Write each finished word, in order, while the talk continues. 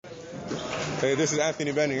Hey, this is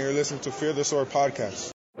Anthony Bennett. You're listening to Fear the Sword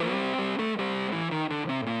podcast.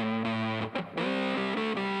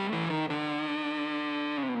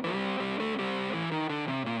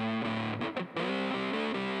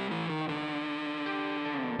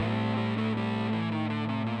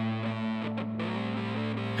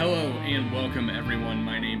 Hello and welcome everyone.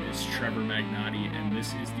 My name is Trevor Magnotti and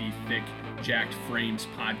this is the Thick Jacked Frames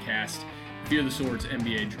podcast, Fear the Sword's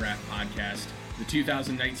NBA Draft podcast. The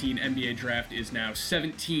 2019 NBA Draft is now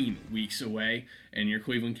 17 weeks away, and your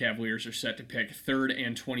Cleveland Cavaliers are set to pick 3rd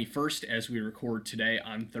and 21st as we record today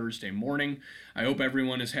on Thursday morning. I hope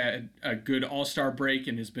everyone has had a good All-Star break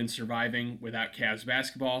and has been surviving without Cavs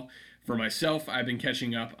basketball. For myself, I've been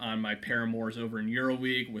catching up on my paramours over in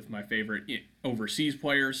EuroLeague with my favorite overseas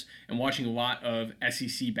players and watching a lot of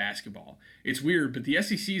SEC basketball. It's weird, but the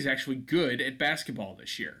SEC is actually good at basketball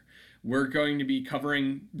this year. We're going to be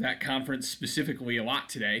covering that conference specifically a lot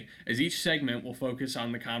today, as each segment will focus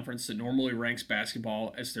on the conference that normally ranks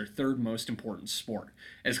basketball as their third most important sport.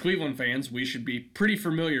 As Cleveland fans, we should be pretty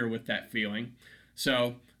familiar with that feeling,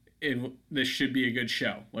 so this should be a good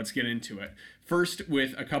show. Let's get into it. First,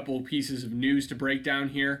 with a couple pieces of news to break down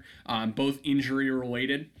here, both injury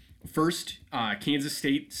related. First, Kansas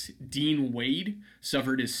State's Dean Wade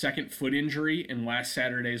suffered his second foot injury in last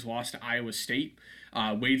Saturday's loss to Iowa State.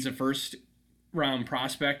 Wade's a first-round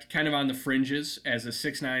prospect, kind of on the fringes as a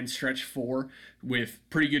 6'9 stretch 4 with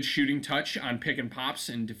pretty good shooting touch on pick and pops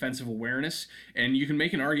and defensive awareness, and you can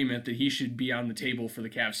make an argument that he should be on the table for the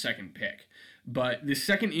Cavs' second pick. But this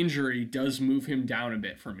second injury does move him down a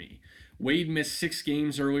bit for me. Wade missed 6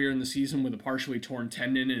 games earlier in the season with a partially torn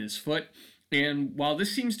tendon in his foot, and while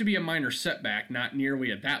this seems to be a minor setback, not nearly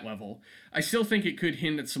at that level, I still think it could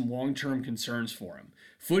hint at some long-term concerns for him.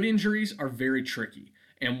 Foot injuries are very tricky,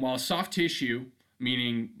 and while soft tissue,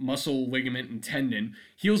 meaning muscle, ligament, and tendon,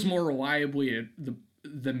 heals more reliably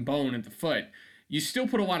than bone at the foot, you still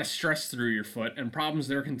put a lot of stress through your foot, and problems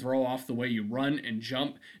there can throw off the way you run and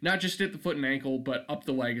jump, not just at the foot and ankle, but up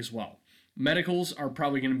the leg as well. Medicals are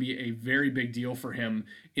probably going to be a very big deal for him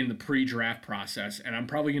in the pre-draft process, and I'm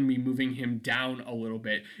probably going to be moving him down a little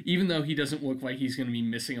bit, even though he doesn't look like he's going to be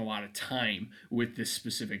missing a lot of time with this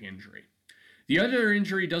specific injury. The other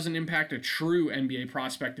injury doesn't impact a true NBA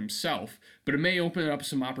prospect himself, but it may open up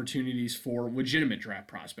some opportunities for legitimate draft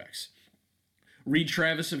prospects. Reed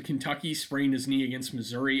Travis of Kentucky sprained his knee against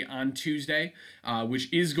Missouri on Tuesday, which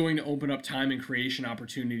is going to open up time and creation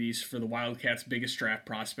opportunities for the Wildcats' biggest draft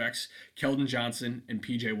prospects, Keldon Johnson and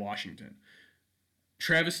PJ Washington.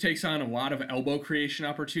 Travis takes on a lot of elbow creation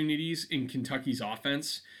opportunities in Kentucky's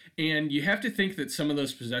offense, and you have to think that some of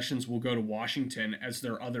those possessions will go to Washington as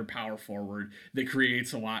their other power forward that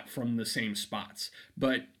creates a lot from the same spots.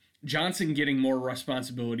 But Johnson getting more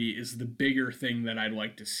responsibility is the bigger thing that I'd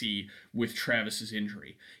like to see with Travis's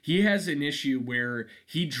injury. He has an issue where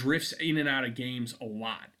he drifts in and out of games a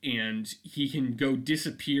lot, and he can go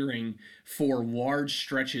disappearing for large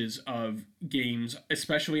stretches of games,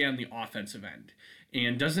 especially on the offensive end,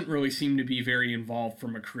 and doesn't really seem to be very involved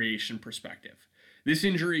from a creation perspective. This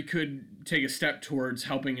injury could take a step towards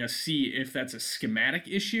helping us see if that's a schematic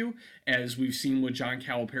issue, as we've seen with John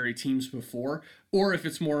Calipari teams before, or if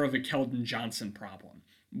it's more of a Keldon Johnson problem,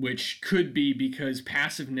 which could be because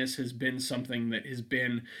passiveness has been something that has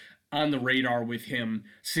been on the radar with him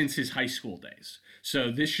since his high school days.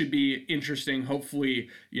 So this should be interesting. Hopefully,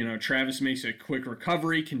 Travis makes a quick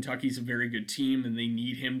recovery. Kentucky's a very good team and they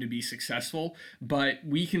need him to be successful, but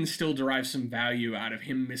we can still derive some value out of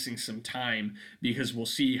him missing some time because we'll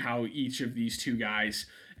see how each of these two guys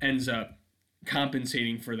ends up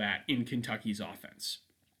compensating for that in Kentucky's offense.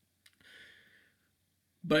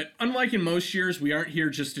 But unlike in most years, we aren't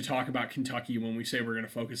here just to talk about Kentucky when we say we're going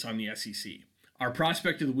to focus on the SEC. Our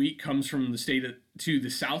prospect of the week comes from the state to the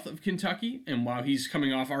south of Kentucky, and while he's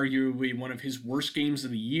coming off arguably one of his worst games of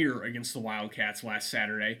the year against the Wildcats last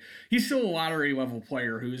Saturday, he's still a lottery-level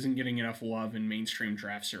player who isn't getting enough love in mainstream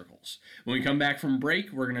draft circles. When we come back from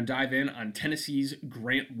break, we're going to dive in on Tennessee's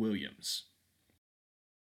Grant Williams.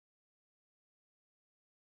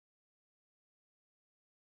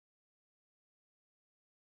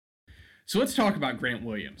 So let's talk about Grant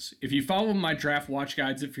Williams. If you follow my draft watch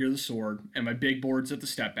guides at Fear the Sword and my big boards at the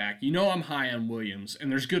Step Back, you know I'm high on Williams, and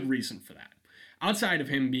there's good reason for that. Outside of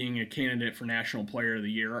him being a candidate for National Player of the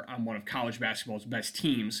Year on one of college basketball's best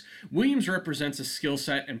teams, Williams represents a skill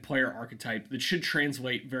set and player archetype that should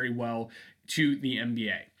translate very well to the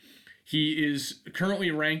NBA. He is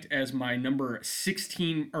currently ranked as my number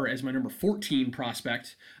 14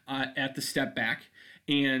 prospect at the Step Back.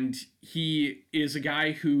 And he is a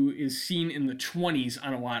guy who is seen in the 20s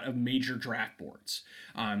on a lot of major draft boards.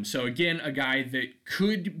 So again, a guy that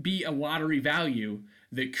could be a lottery value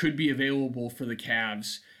that could be available for the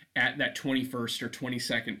Cavs at that 21st or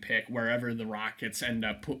 22nd pick, wherever the Rockets end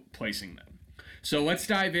up placing them. So let's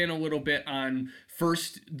dive in a little bit on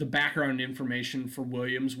first the background information for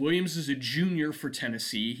Williams. Williams is a junior for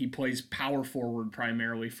Tennessee. He plays power forward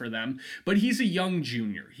primarily for them, but he's a young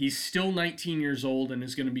junior. He's still 19 years old and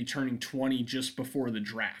is going to be turning 20 just before the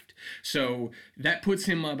draft. So that puts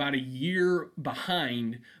him about a year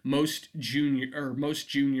behind most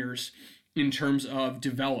juniors in terms of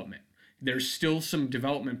development. There's still some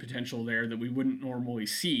development potential there that we wouldn't normally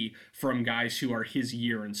see from guys who are his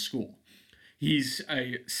year in school. He's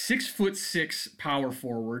a 6'6" power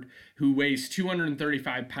forward who weighs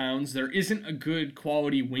 235 pounds. There isn't a good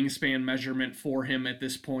quality wingspan measurement for him at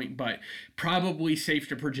this point, but probably safe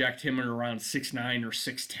to project him at around 6'9" or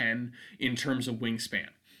 6'10" in terms of wingspan.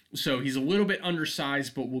 So he's a little bit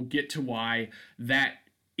undersized, but we'll get to why that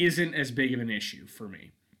isn't as big of an issue for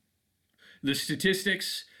me. The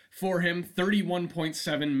statistics for him: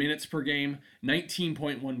 31.7 minutes per game,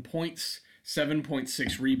 19.1 points,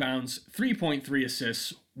 7.6 rebounds, 3.3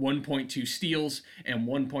 assists, 1.2 steals, and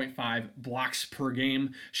 1.5 blocks per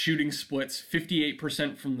game. Shooting splits: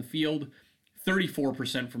 58% from the field,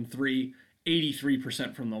 34% from three,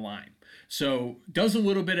 83% from the line. So does a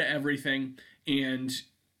little bit of everything and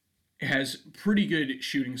has pretty good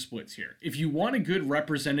shooting splits here. If you want a good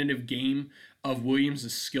representative game of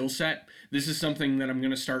Williams' skill set, this is something that I'm going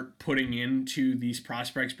to start putting into these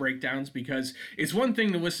prospects breakdowns, because it's one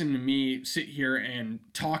thing to listen to me sit here and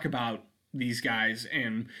talk about these guys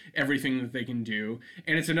and everything that they can do,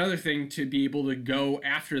 and it's another thing to be able to go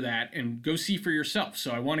after that and go see for yourself.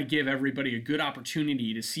 So I want to give everybody a good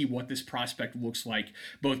opportunity to see what this prospect looks like,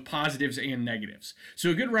 both positives and negatives.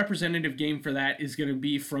 So a good representative game for that is going to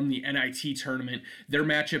be from the NIT tournament, their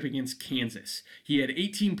matchup against Kansas. He had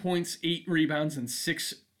 18 points, 8 rebounds, and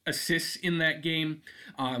 6 assists in that game.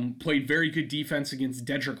 Played very good defense against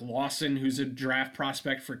Dedrick Lawson, who's a draft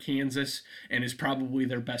prospect for Kansas and is probably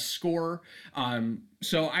their best scorer.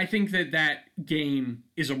 So I think that game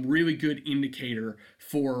is a really good indicator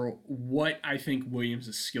for what I think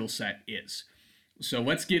Williams' skill set is. So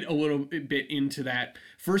let's get a little bit into that.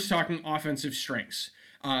 First, talking offensive strengths.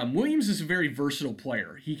 Williams is a very versatile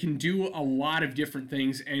player. He can do a lot of different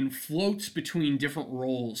things and floats between different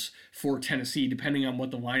roles for Tennessee depending on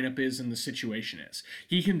what the lineup is and the situation is.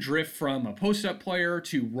 He can drift from a post-up player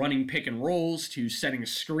to running pick and rolls to setting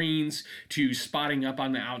screens to spotting up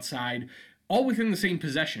on the outside, all within the same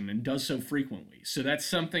possession, and does so frequently. So that's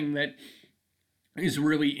something that is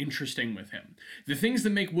really interesting with him. The things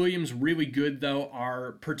that make Williams really good, though,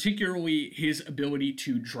 are particularly his ability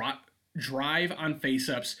to drive on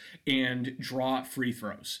face-ups and draw free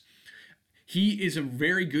throws. He is a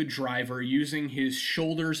very good driver, using his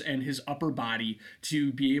shoulders and his upper body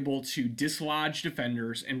to be able to dislodge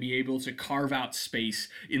defenders and be able to carve out space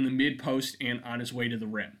in the mid-post and on his way to the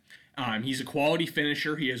rim. He's a quality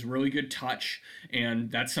finisher. He has really good touch,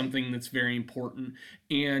 and that's something that's very important.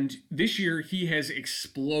 And this year, he has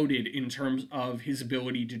exploded in terms of his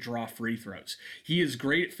ability to draw free throws. He is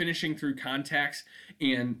great at finishing through contacts,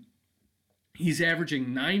 and he's averaging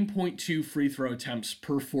 9.2 free throw attempts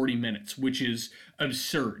per 40 minutes, which is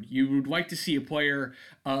absurd. You would like to see a player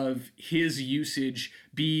of his usage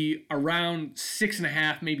be around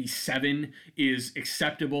 6.5, maybe 7 is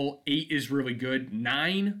acceptable. 8 is really good.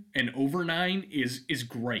 9 and over 9 is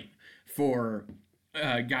great for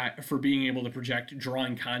a guy, for being able to project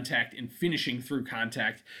drawing contact and finishing through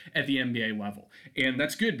contact at the NBA level. And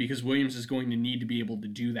that's good because Williams is going to need to be able to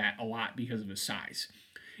do that a lot because of his size.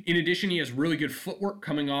 In addition, he has really good footwork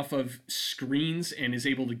coming off of screens and is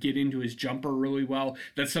able to get into his jumper really well.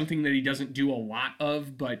 That's something that he doesn't do a lot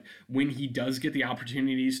of, but when he does get the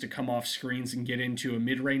opportunities to come off screens and get into a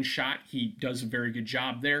mid-range shot, he does a very good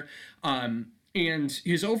job there. And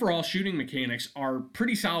his overall shooting mechanics are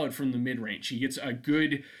pretty solid from the mid-range. He gets a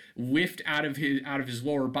good lift out of his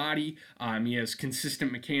lower body. He has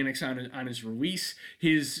consistent mechanics on his release.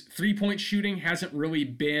 His three-point shooting hasn't really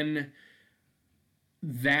been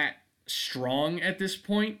that strong at this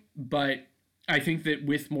point, but I think that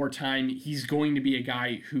with more time, he's going to be a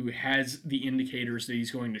guy who has the indicators that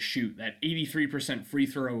he's going to shoot. That 83% free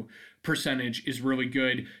throw percentage is really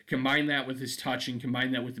good. Combine that with his touch and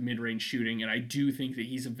combine that with the mid-range shooting, and I do think that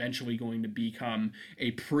he's eventually going to become a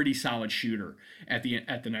pretty solid shooter at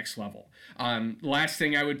the next level. Last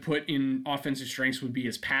thing I would put in offensive strengths would be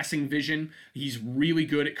his passing vision. He's really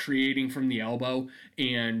good at creating from the elbow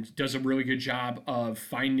and does a really good job of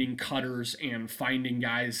finding cutters and finding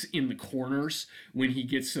guys in the corners when he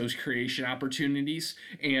gets those creation opportunities.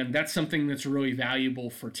 And that's something that's really valuable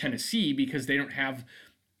for Tennessee because they don't have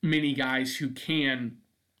many guys who can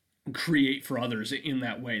create for others in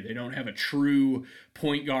that way. They don't have a true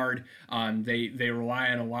point guard. They rely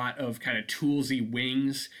on a lot of kind of toolsy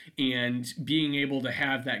wings, and being able to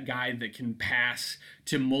have that guy that can pass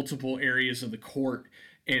to multiple areas of the court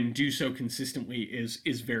and do so consistently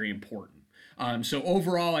is very important. So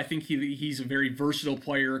overall, I think he's a very versatile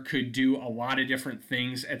player, could do a lot of different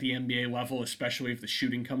things at the NBA level, especially if the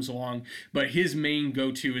shooting comes along. But his main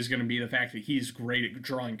go-to is going to be the fact that he's great at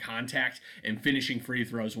drawing contact and finishing free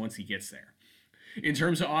throws once he gets there. In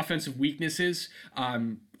terms of offensive weaknesses,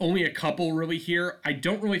 only a couple really here. I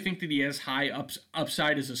don't really think that he has high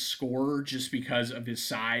upside as a scorer just because of his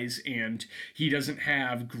size, and he doesn't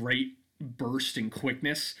have great burst and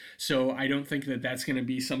quickness. So I don't think that that's going to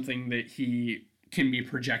be something that he can be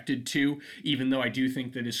projected to, even though I do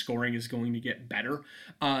think that his scoring is going to get better.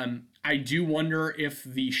 I do wonder if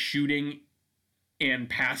the shooting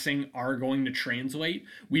and passing are going to translate.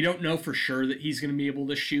 We don't know for sure that he's going to be able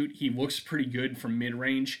to shoot. He looks pretty good from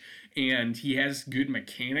mid-range, and he has good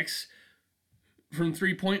mechanics from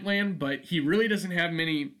three-point land, but he really doesn't have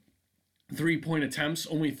many three-point attempts,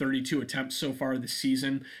 only 32 attempts so far this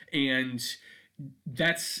season, and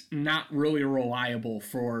that's not really reliable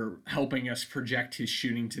for helping us project his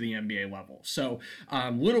shooting to the NBA level. So a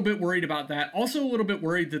little bit worried about that. Also a little bit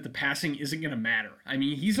worried that the passing isn't going to matter. I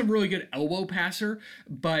mean, he's a really good elbow passer,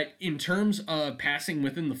 but in terms of passing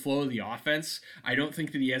within the flow of the offense, I don't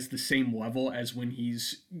think that he has the same level as when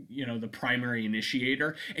he's, the primary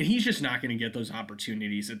initiator, and he's just not going to get those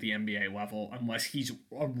opportunities at the NBA level unless he's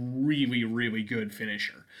a really, really good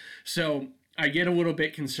finisher. So I get a little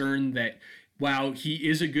bit concerned that while he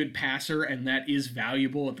is a good passer and that is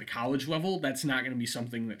valuable at the college level, that's not going to be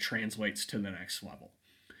something that translates to the next level.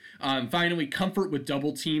 Finally, comfort with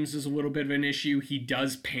double teams is a little bit of an issue. He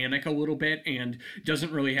does panic a little bit and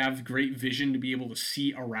doesn't really have great vision to be able to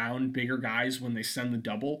see around bigger guys when they send the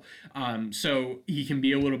double. So he can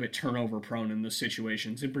be a little bit turnover prone in those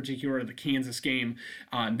situations. In particular, the Kansas game,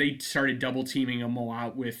 they started double teaming him a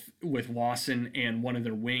lot with Lawson and one of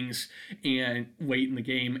their wings and late in the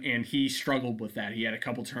game, and he struggled with that. He had a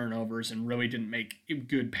couple turnovers and really didn't make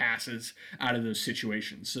good passes out of those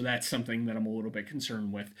situations. So that's something that I'm a little bit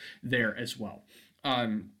concerned with there as well.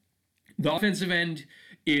 The offensive end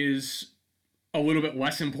is a little bit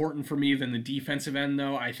less important for me than the defensive end,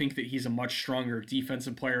 though. I think that he's a much stronger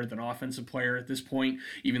defensive player than offensive player at this point,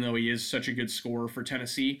 even though he is such a good scorer for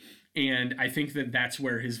Tennessee. And I think that that's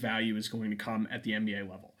where his value is going to come at the NBA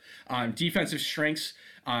level. Defensive strengths,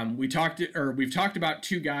 we've talked about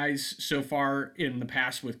two guys so far in the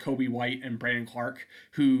past with Kobe White and Brandon Clark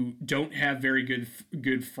who don't have very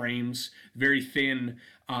good frames, very thin,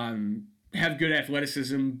 have good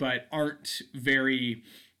athleticism, but aren't very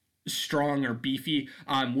strong or beefy.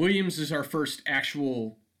 Williams is our first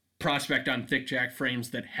actual prospect on thick jack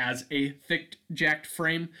frames that has a thick jacked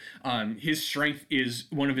frame. His strength is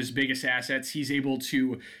one of his biggest assets. He's able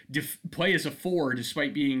to play as a 4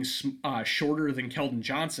 despite being shorter than Keldon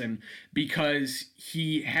Johnson because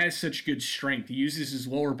he has such good strength. He uses his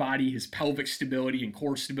lower body, his pelvic stability and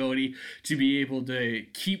core stability to be able to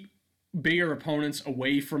keep bigger opponents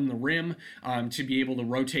away from the rim, to be able to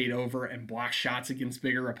rotate over and block shots against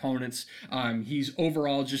bigger opponents. He's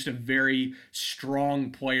overall just a very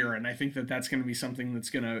strong player, and I think that that's going to be something that's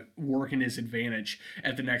going to work in his advantage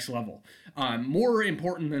at the next level. More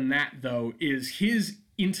important than that, though, is his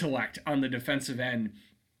intellect on the defensive end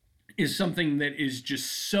is something that is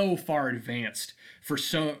just so far advanced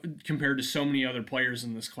compared to so many other players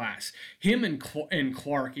in this class. Him and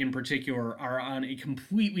Clark in particular are on a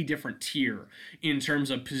completely different tier in terms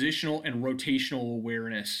of positional and rotational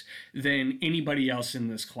awareness than anybody else in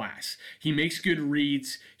this class. He makes good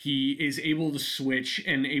reads. He is able to switch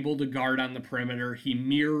and able to guard on the perimeter. He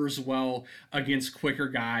mirrors well against quicker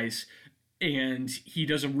guys. And he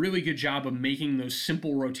does a really good job of making those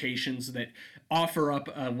simple rotations that offer up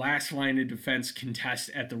a last line of defense contest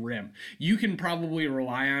at the rim. You can probably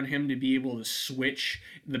rely on him to be able to switch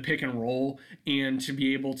the pick and roll and to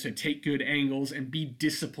be able to take good angles and be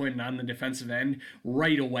disciplined on the defensive end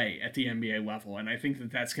right away at the NBA level. And I think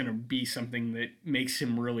that that's going to be something that makes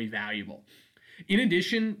him really valuable. In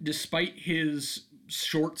addition, despite his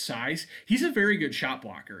short size, he's a very good shot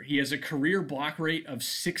blocker. He has a career block rate of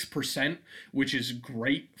 6%, which is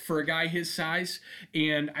great for a guy his size.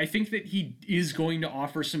 And I think that he is going to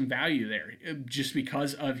offer some value there just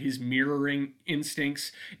because of his mirroring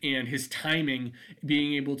instincts and his timing,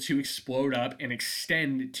 being able to explode up and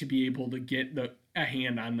extend to be able to get a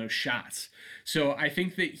hand on those shots. So I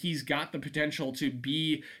think that he's got the potential to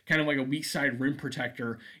be kind of like a weak side rim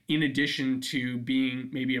protector in addition to being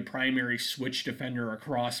maybe a primary switch defender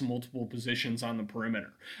across multiple positions on the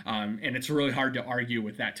perimeter. And it's really hard to argue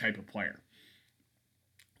with that type of player.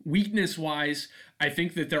 Weakness-wise, I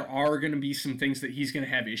think that there are going to be some things that he's going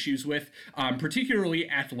to have issues with, particularly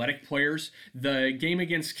athletic players. The game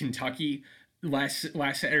against Kentucky last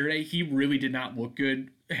Saturday, he really did not look good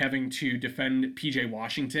having to defend PJ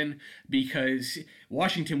Washington because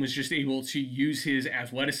Washington was just able to use his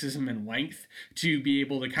athleticism and length to be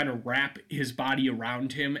able to kind of wrap his body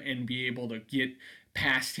around him and be able to get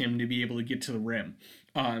past him to be able to get to the rim.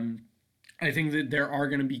 I think that there are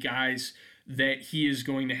going to be guys that he is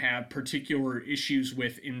going to have particular issues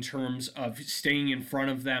with in terms of staying in front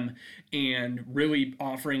of them and really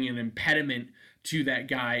offering an impediment to that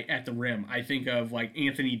guy at the rim. I think of like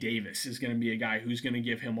Anthony Davis is going to be a guy who's going to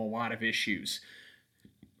give him a lot of issues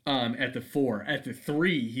at the 4. At the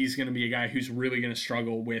 3, he's going to be a guy who's really going to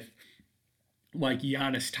struggle with like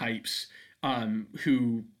Giannis types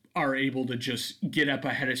who are able to just get up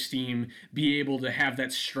ahead of steam, be able to have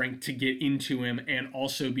that strength to get into him, and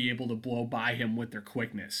also be able to blow by him with their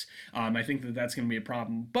quickness. I think that that's going to be a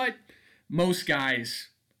problem. But most guys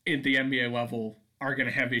at the NBA level are going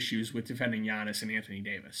to have issues with defending Giannis and Anthony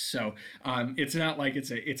Davis. So it's not like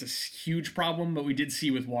it's a huge problem, but we did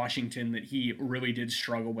see with Washington that he really did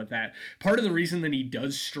struggle with that. Part of the reason that he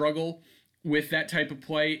does struggle with that type of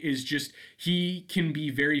play is just he can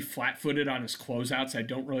be very flat-footed on his closeouts. I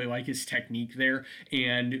don't really like his technique there.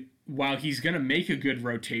 And while he's going to make a good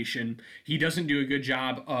rotation, he doesn't do a good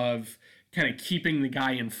job of kind of keeping the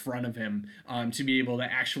guy in front of him to be able to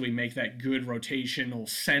actually make that good rotational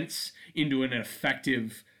sense into an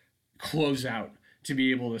effective closeout to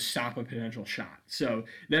be able to stop a potential shot. So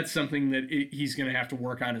that's something that he's going to have to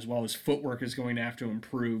work on, as well as footwork is going to have to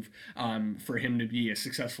improve for him to be a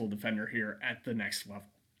successful defender here at the next level.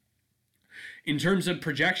 In terms of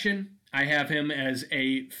projection, I have him as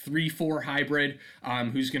a 3-4 hybrid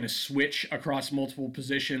who's going to switch across multiple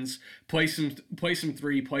positions, play some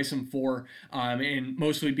 3, play some 4, and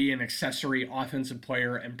mostly be an accessory offensive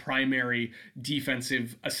player and primary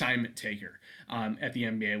defensive assignment taker at the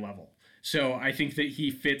NBA level. So I think that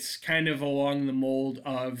he fits kind of along the mold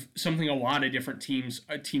of something a lot of different teams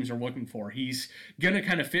are looking for. He's going to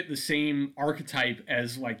kind of fit the same archetype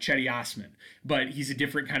as like Cedi Osman, but he's a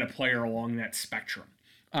different kind of player along that spectrum.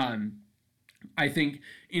 I think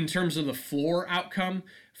in terms of the floor outcome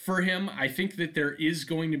for him, I think that there is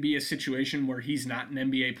going to be a situation where he's not an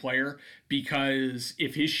NBA player, because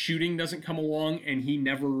if his shooting doesn't come along and he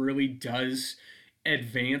never really does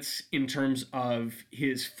advance in terms of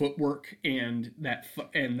his footwork and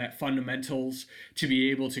that fundamentals to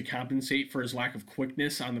be able to compensate for his lack of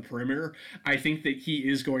quickness on the perimeter, I think that he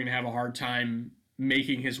is going to have a hard time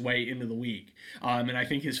making his way into the league. And I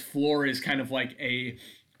think his floor is kind of like a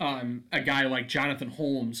guy like Jonathan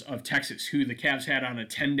Holmes of Texas, who the Cavs had on a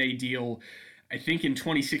 10-day deal, I think in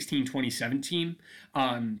 2016, 2017.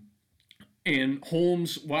 And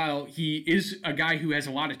Holmes, while he is a guy who has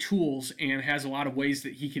a lot of tools and has a lot of ways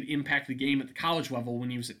that he could impact the game at the college level when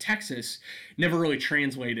he was at Texas, never really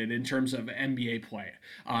translated in terms of NBA play,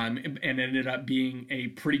 and ended up being a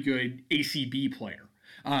pretty good ACB player.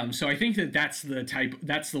 So I think that's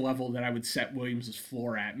the level that I would set Williams'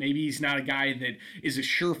 floor at. Maybe he's not a guy that is a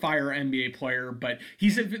surefire NBA player, but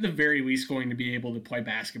he's at the very least going to be able to play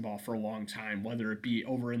basketball for a long time, whether it be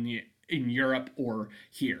over in Europe or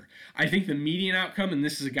here. I think the median outcome, and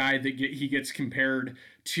this is a guy that he gets compared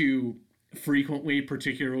to frequently,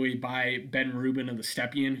 particularly by Ben Rubin of the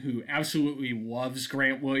Stepien, who absolutely loves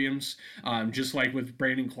Grant Williams. Just like with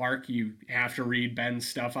Brandon Clark, you have to read Ben's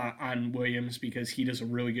stuff on Williams because he does a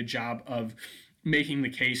really good job of making the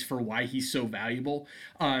case for why he's so valuable.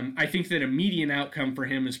 I think that a median outcome for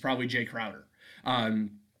him is probably Jay Crowder.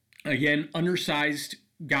 Again, undersized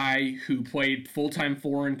guy who played full-time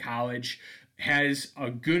 4 in college, has a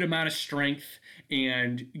good amount of strength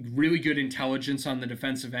and really good intelligence on the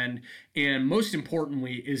defensive end, and most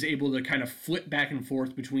importantly is able to kind of flip back and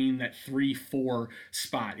forth between that 3-4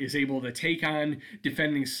 spot, is able to take on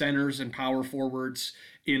defending centers and power forwards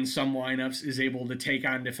in some lineups, is able to take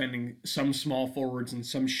on defending some small forwards and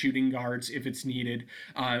some shooting guards if it's needed,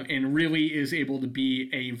 and really is able to be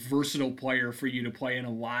a versatile player for you to play in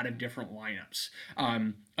a lot of different lineups.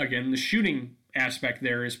 Again, the shooting aspect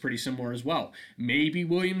there is pretty similar as well. Maybe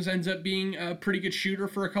Williams ends up being a pretty good shooter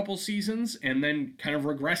for a couple seasons and then kind of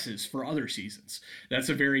regresses for other seasons. That's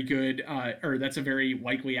a very good, that's a very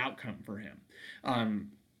likely outcome for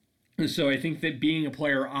him. So I think that being a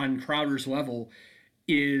player on Crowder's level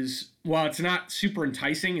is, while it's not super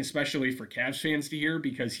enticing, especially for Cavs fans to hear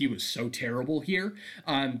because he was so terrible here,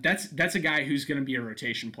 that's a guy who's going to be a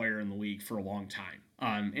rotation player in the league for a long time.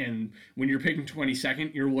 And when you're picking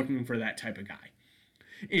 22nd, you're looking for that type of guy.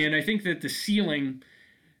 And I think that the ceiling,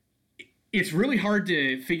 it's really hard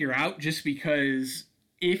to figure out just because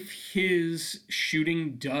if his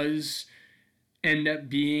shooting does end up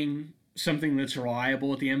being something that's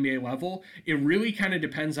reliable at the NBA level, it really kind of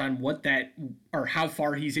depends on what that, or how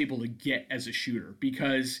far he's able to get as a shooter,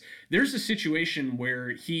 because there's a situation where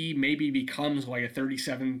he maybe becomes like a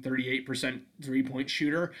 37-38% three-point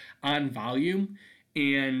shooter on volume,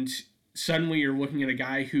 and suddenly you're looking at a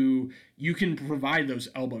guy who you can provide those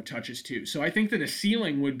elbow touches to. So I think that a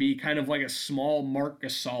ceiling would be kind of like a small Marc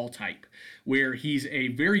Gasol type, where he's a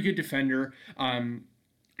very good defender.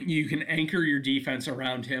 You can anchor your defense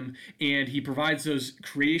around him, and he provides those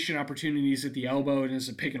creation opportunities at the elbow and as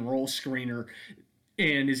a pick and roll screener,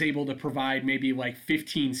 and is able to provide maybe like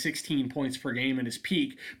 15, 16 points per game at his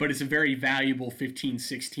peak, but it's a very valuable 15,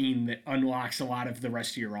 16 that unlocks a lot of the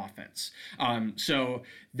rest of your offense. So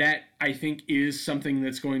that, I think, is something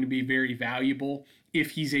that's going to be very valuable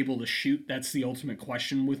if he's able to shoot. That's the ultimate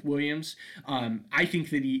question with Williams. I think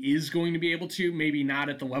that he is going to be able to, maybe not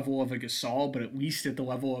at the level of a Gasol, but at least at the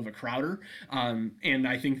level of a Crowder. And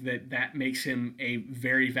I think that that makes him a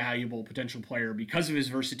very valuable potential player because of his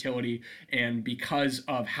versatility and because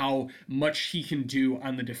of how much he can do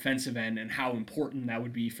on the defensive end and how important that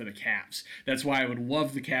would be for the Cavs. That's why I would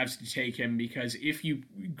love the Cavs to take him, because if you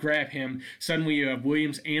grab him, suddenly you have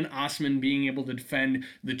Williams and Osman being able to defend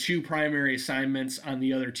the two primary assignments on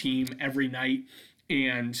the other team every night,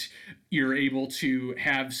 and you're able to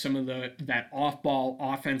have some of that off-ball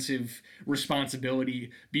offensive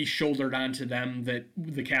responsibility be shouldered onto them that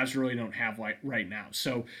the Cavs really don't have right now.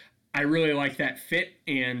 So I really like that fit,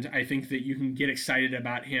 and I think that you can get excited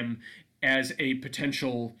about him as a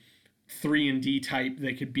potential 3-and-D type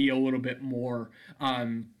that could be a little bit more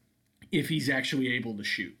if he's actually able to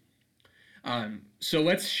shoot. So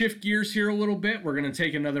let's shift gears here a little bit. We're going to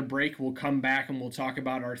take another break. We'll come back and we'll talk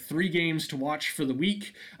about our 3 games to watch for the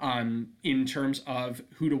week in terms of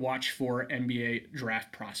who to watch for NBA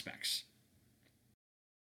draft prospects.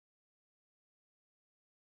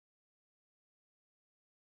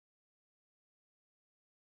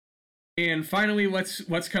 And finally,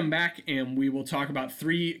 let's come back and we will talk about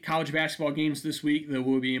 3 college basketball games this week that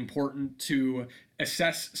will be important to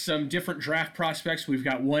assess some different draft prospects. We've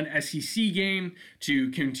got one SEC game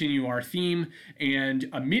to continue our theme, and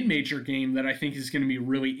a mid-major game that I think is going to be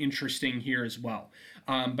really interesting here as well.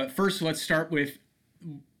 But first, let's start with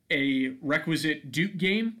a requisite Duke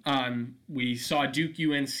game. We saw Duke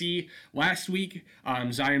UNC last week.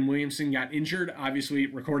 Zion Williamson got injured. Obviously,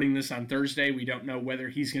 recording this on Thursday, we don't know whether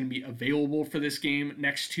he's going to be available for this game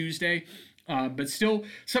next Tuesday. But still,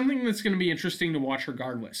 something that's going to be interesting to watch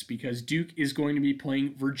regardless, because Duke is going to be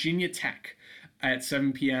playing Virginia Tech at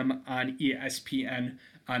 7 p.m. on ESPN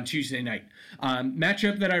on Tuesday night.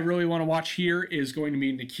 Matchup that I really want to watch here is going to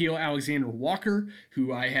be Nickeil Alexander-Walker,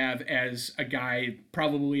 who I have as a guy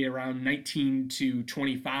probably around 19 to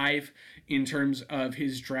 25 in terms of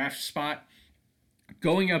his draft spot,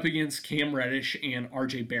 going up against Cam Reddish and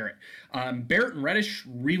RJ Barrett. Barrett and Reddish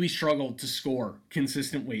really struggled to score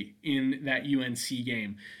consistently in that UNC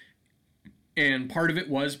game. And part of it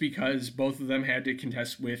was because both of them had to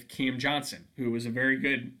contest with Cam Johnson, who was a very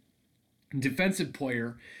good defensive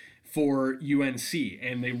player for UNC,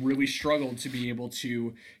 and they really struggled to be able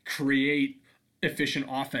to create efficient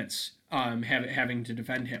offense having to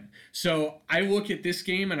defend him. So I look at this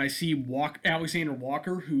game and I see Alexander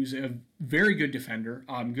Walker, who's a very good defender,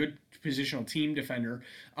 good positional team defender,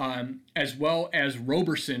 as well as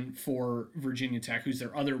Roberson for Virginia Tech, who's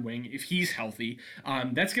their other wing. If he's healthy,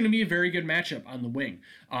 that's going to be a very good matchup on the wing.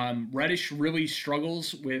 Reddish really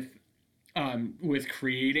struggles with with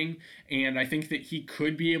creating, and I think that he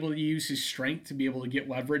could be able to use his strength to be able to get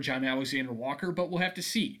leverage on Alexander Walker, but we'll have to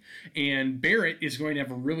see. And Barrett is going to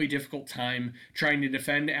have a really difficult time trying to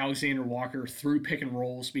defend Alexander Walker through pick and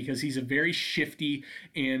rolls because he's a very shifty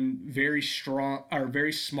and very strong, or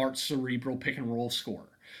very smart cerebral pick and roll scorer.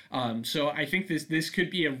 So I think this could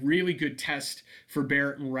be a really good test for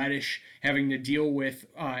Barrett and Reddish, having to deal with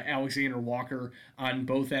Alexander Walker on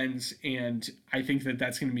both ends, and I think that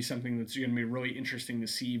that's going to be something that's going to be really interesting to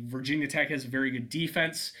see. Virginia Tech has a very good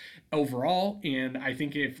defense overall, and I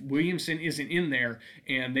think if Williamson isn't in there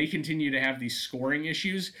and they continue to have these scoring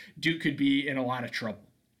issues, Duke could be in a lot of trouble.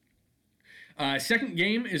 Second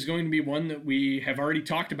game is going to be one that we have already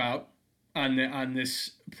talked about on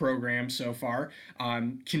this program so far.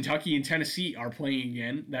 Kentucky and Tennessee are playing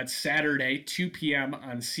again. That's Saturday, 2 p.m.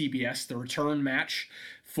 on CBS, the return match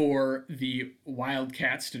for the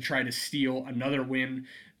Wildcats to try to steal another win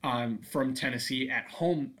from Tennessee at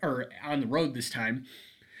home, or on the road this time.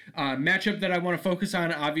 Matchup that I want to focus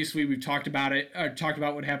on, obviously we've talked about it, talked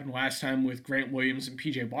about what happened last time with Grant Williams and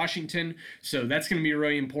PJ Washington, so that's going to be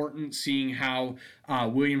really important, seeing how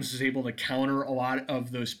Williams was able to counter a lot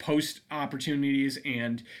of those post opportunities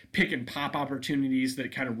and pick and pop opportunities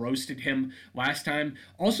that kind of roasted him last time.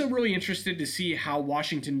 Also really interested to see how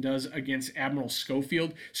Washington does against Admiral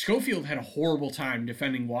Schofield. Schofield had a horrible time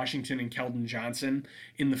defending Washington and Keldon Johnson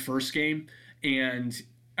in the first game, and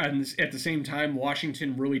at the same time,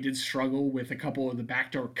 Washington really did struggle with a couple of the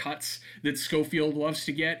backdoor cuts that Schofield loves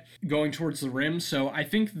to get going towards the rim. So I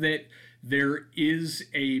think that there is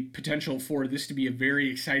a potential for this to be a very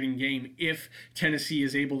exciting game if Tennessee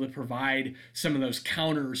is able to provide some of those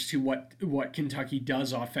counters to what Kentucky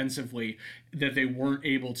does offensively that they weren't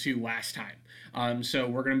able to last time. So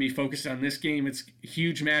we're going to be focused on this game. It's a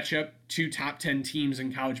huge matchup, two top 10 teams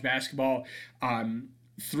in college basketball.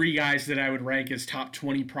 Three guys that I would rank as top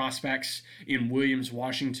 20 prospects in Williams,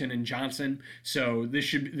 Washington, and Johnson. So this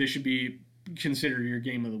should be considered your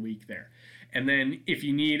game of the week there. And then if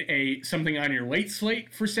you need something on your late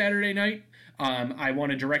slate for Saturday night, I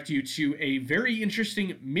want to direct you to a very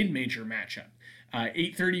interesting mid-major matchup.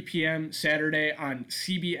 8:30 p.m. Saturday on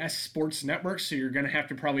CBS Sports Network, so you're going to have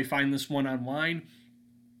to probably find this one online.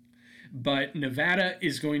 But Nevada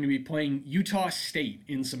is going to be playing Utah State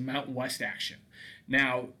in some Mountain West action.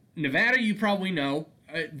 Now, Nevada, you probably know,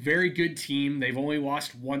 a very good team. They've only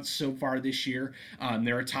lost once so far this year.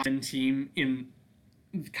 They're a top 10 team in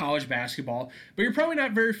college basketball, but you're probably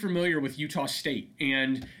not very familiar with Utah State,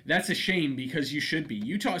 and that's a shame because you should be.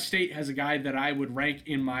 Utah State has a guy that I would rank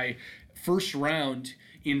in my first round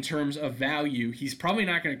in terms of value. He's probably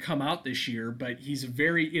not going to come out this year, but he's a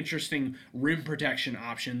very interesting rim protection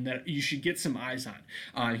option that you should get some eyes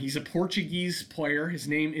on. He's a Portuguese player. His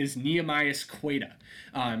name is Neemias Queta.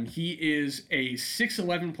 He is a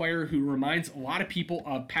 6'11 player who reminds a lot of people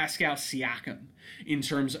of Pascal Siakam in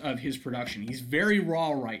terms of his production. He's very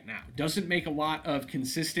raw right now. Doesn't make a lot of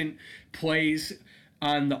consistent plays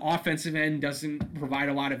on the offensive end, doesn't provide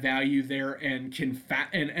a lot of value there, and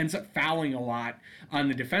ends up fouling a lot on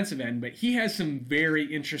the defensive end. But he has some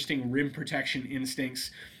very interesting rim protection instincts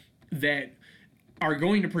that are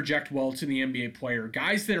going to project well to the NBA player.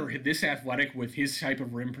 Guys that are this athletic with his type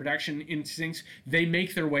of rim protection instincts, they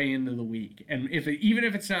make their way into the league. And even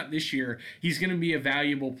if it's not this year, he's going to be a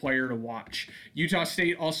valuable player to watch. Utah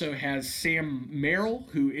State also has Sam Merrill,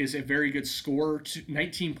 who is a very good scorer,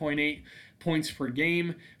 19.8 points per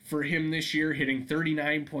game for him this year, hitting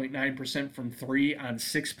 39.9% from three on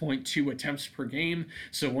 6.2 attempts per game.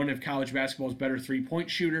 So one of college basketball's better three-point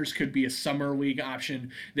shooters, could be a summer league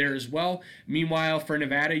option there as well. Meanwhile, for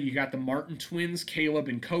Nevada, you got the Martin twins, Caleb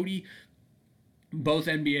and Cody, both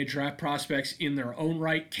NBA draft prospects in their own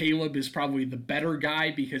right. Caleb is probably the better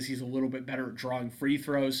guy because he's a little bit better at drawing free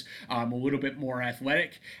throws, a little bit more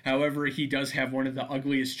athletic. However, he does have one of the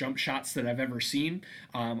ugliest jump shots that I've ever seen.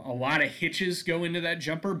 A lot of hitches go into that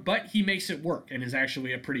jumper, but he makes it work and is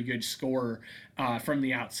actually a pretty good scorer from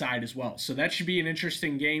the outside as well. So that should be an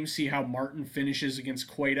interesting game. See how Martin finishes against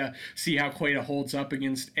Queta. See how Queta holds up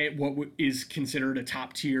against what is considered a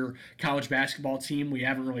top-tier college basketball team. We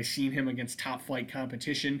haven't really seen him against top-flight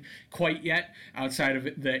competition quite yet outside of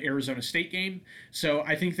the Arizona State game. So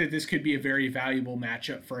I think that this could be a very valuable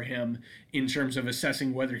matchup for him in terms of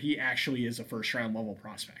assessing whether he actually is a first-round level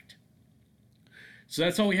prospect. So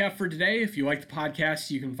that's all we have for today. If you like the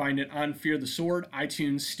podcast, you can find it on Fear the Sword,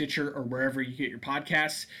 iTunes, Stitcher, or wherever you get your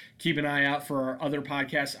podcasts. Keep an eye out for our other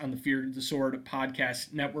podcasts on the Fear the Sword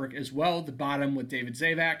podcast network as well. The Bottom with David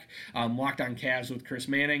Zabak, Locked on Cavs with Chris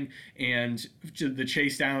Manning, and the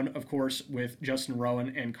Chase Down, of course, with Justin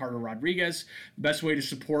Rowan and Carter Rodriguez. The best way to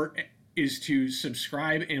support is to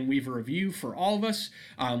subscribe and leave a review for all of us,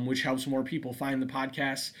 which helps more people find the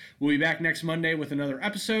podcast. We'll be back next Monday with another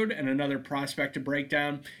episode and another prospect to break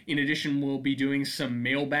down. In addition, we'll be doing some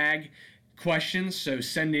mailbag questions, so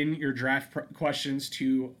send in your draft questions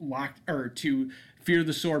to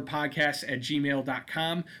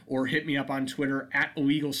feartheswordpodcast@gmail.com or hit me up on Twitter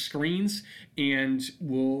 @illegalscreens, and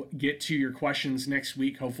we'll get to your questions next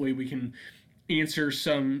week. Hopefully we can answer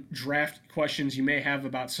some draft questions you may have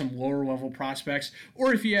about some lower level prospects,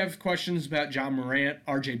 or if you have questions about John Morant,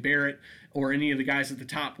 RJ Barrett, or any of the guys at the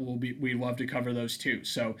top, we'd love to cover those too.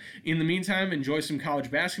 So in the meantime, enjoy some college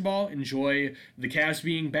basketball, enjoy the Cavs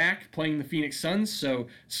being back playing the Phoenix Suns, so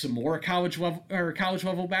some more college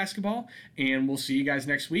level basketball, and we'll see you guys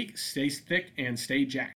next week. Stay thick and stay jacked.